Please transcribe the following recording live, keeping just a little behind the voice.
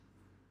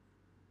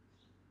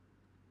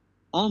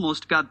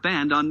Almost got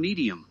banned on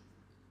Medium.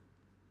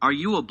 Are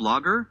you a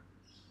blogger?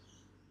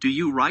 Do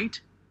you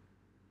write?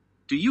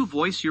 Do you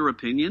voice your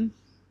opinion?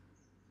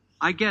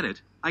 I get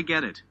it, I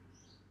get it.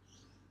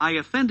 I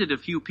offended a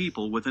few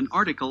people with an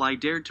article I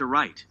dared to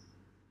write.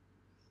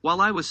 While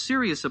I was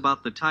serious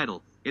about the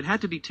title, it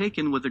had to be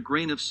taken with a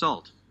grain of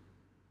salt.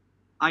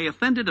 I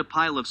offended a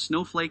pile of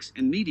snowflakes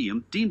and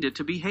Medium deemed it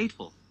to be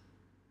hateful.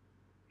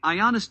 I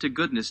honest to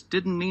goodness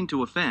didn't mean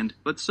to offend,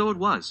 but so it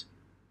was.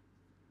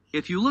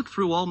 If you look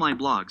through all my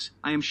blogs,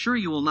 I am sure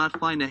you will not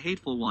find a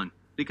hateful one,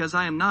 because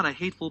I am not a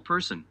hateful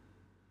person.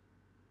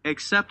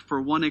 Except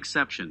for one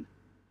exception.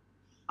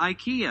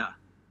 IKEA.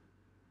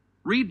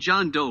 Read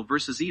John Doe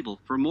vs. Evil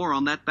for more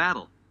on that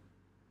battle.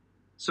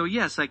 So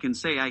yes, I can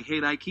say I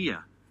hate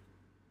IKEA.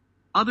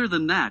 Other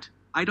than that,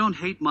 I don't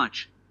hate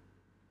much.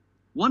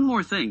 One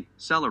more thing,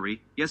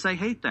 celery, yes I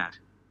hate that.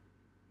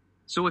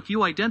 So if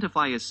you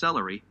identify as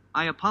celery,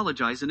 I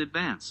apologize in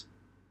advance.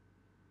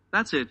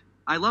 That's it,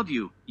 I love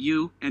you,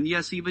 and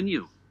yes even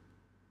you.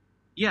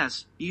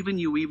 Yes, even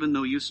you even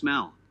though you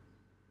smell.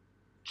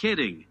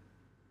 Kidding.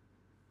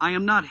 I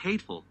am not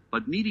hateful,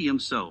 but Medium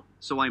so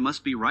I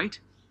must be right?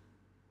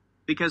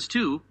 Because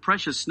too,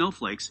 precious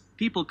snowflakes,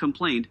 people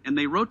complained and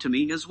they wrote to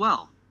me as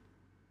well.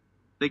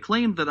 They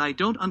claimed that I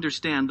don't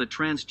understand the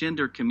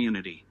transgender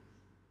community.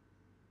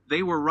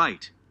 They were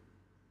right.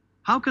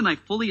 How can I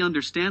fully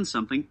understand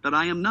something that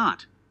I am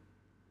not?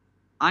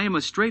 I am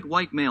a straight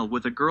white male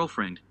with a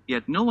girlfriend,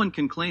 yet no one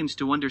can claim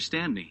to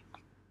understand me.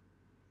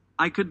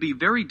 I could be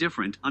very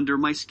different under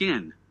my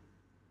skin.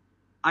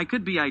 I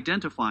could be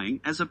identifying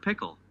as a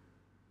pickle.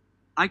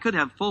 I could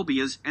have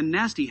phobias and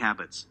nasty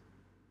habits.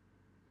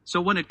 So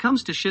when it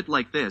comes to shit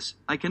like this,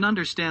 I can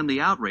understand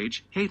the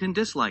outrage, hate and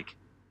dislike.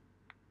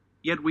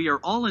 Yet we are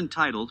all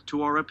entitled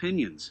to our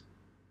opinions.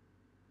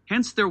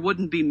 Hence there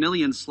wouldn't be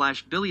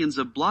millions/billions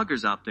of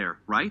bloggers out there,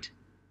 right?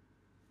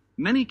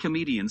 Many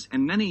comedians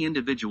and many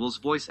individuals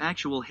voice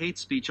actual hate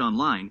speech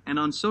online and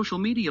on social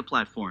media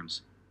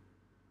platforms.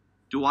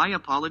 Do I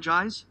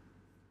apologize?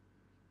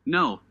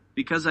 No,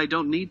 because I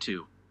don't need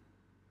to.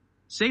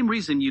 Same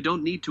reason you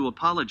don't need to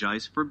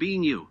apologize for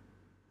being you.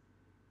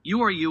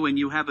 You are you and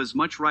you have as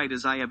much right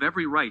as I have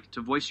every right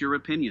to voice your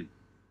opinion.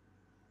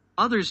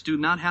 Others do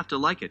not have to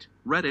like it,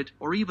 read it,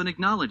 or even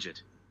acknowledge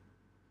it.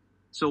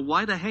 So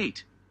why the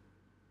hate?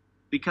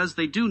 Because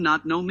they do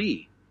not know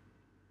me.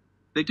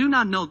 They do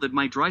not know that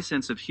my dry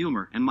sense of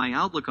humor and my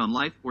outlook on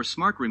life or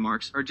smart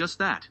remarks are just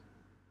that.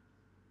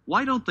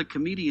 Why don't the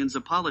comedians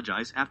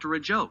apologize after a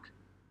joke?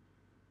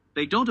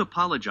 They don't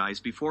apologize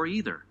before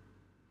either.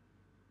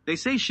 They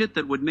say shit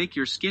that would make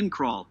your skin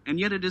crawl, and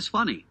yet it is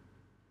funny.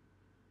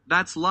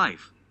 That's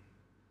life.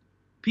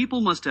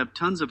 People must have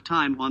tons of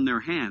time on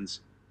their hands.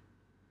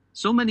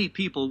 So many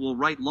people will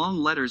write long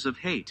letters of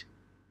hate.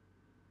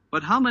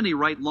 But how many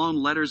write long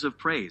letters of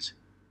praise?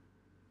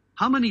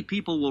 How many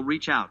people will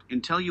reach out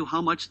and tell you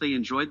how much they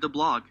enjoyed the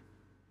blog?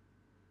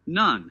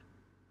 None.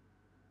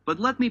 But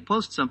let me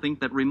post something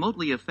that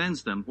remotely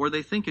offends them or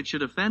they think it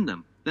should offend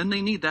them, then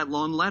they need that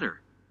long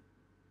letter.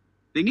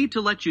 They need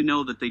to let you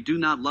know that they do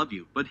not love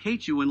you but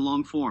hate you in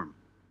long form.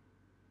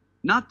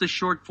 Not the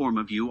short form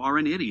of you are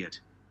an idiot.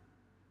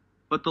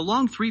 But the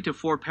long 3 to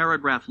 4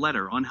 paragraph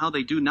letter on how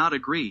they do not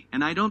agree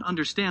and I don't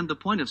understand the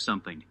point of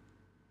something.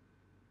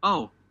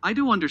 Oh, I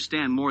do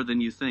understand more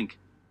than you think.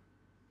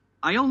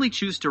 I only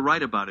choose to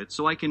write about it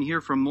so I can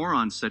hear from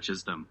morons such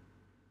as them.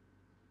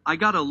 I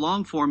got a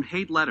long form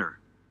hate letter.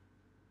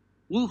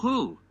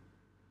 Woohoo!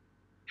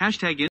 Hashtag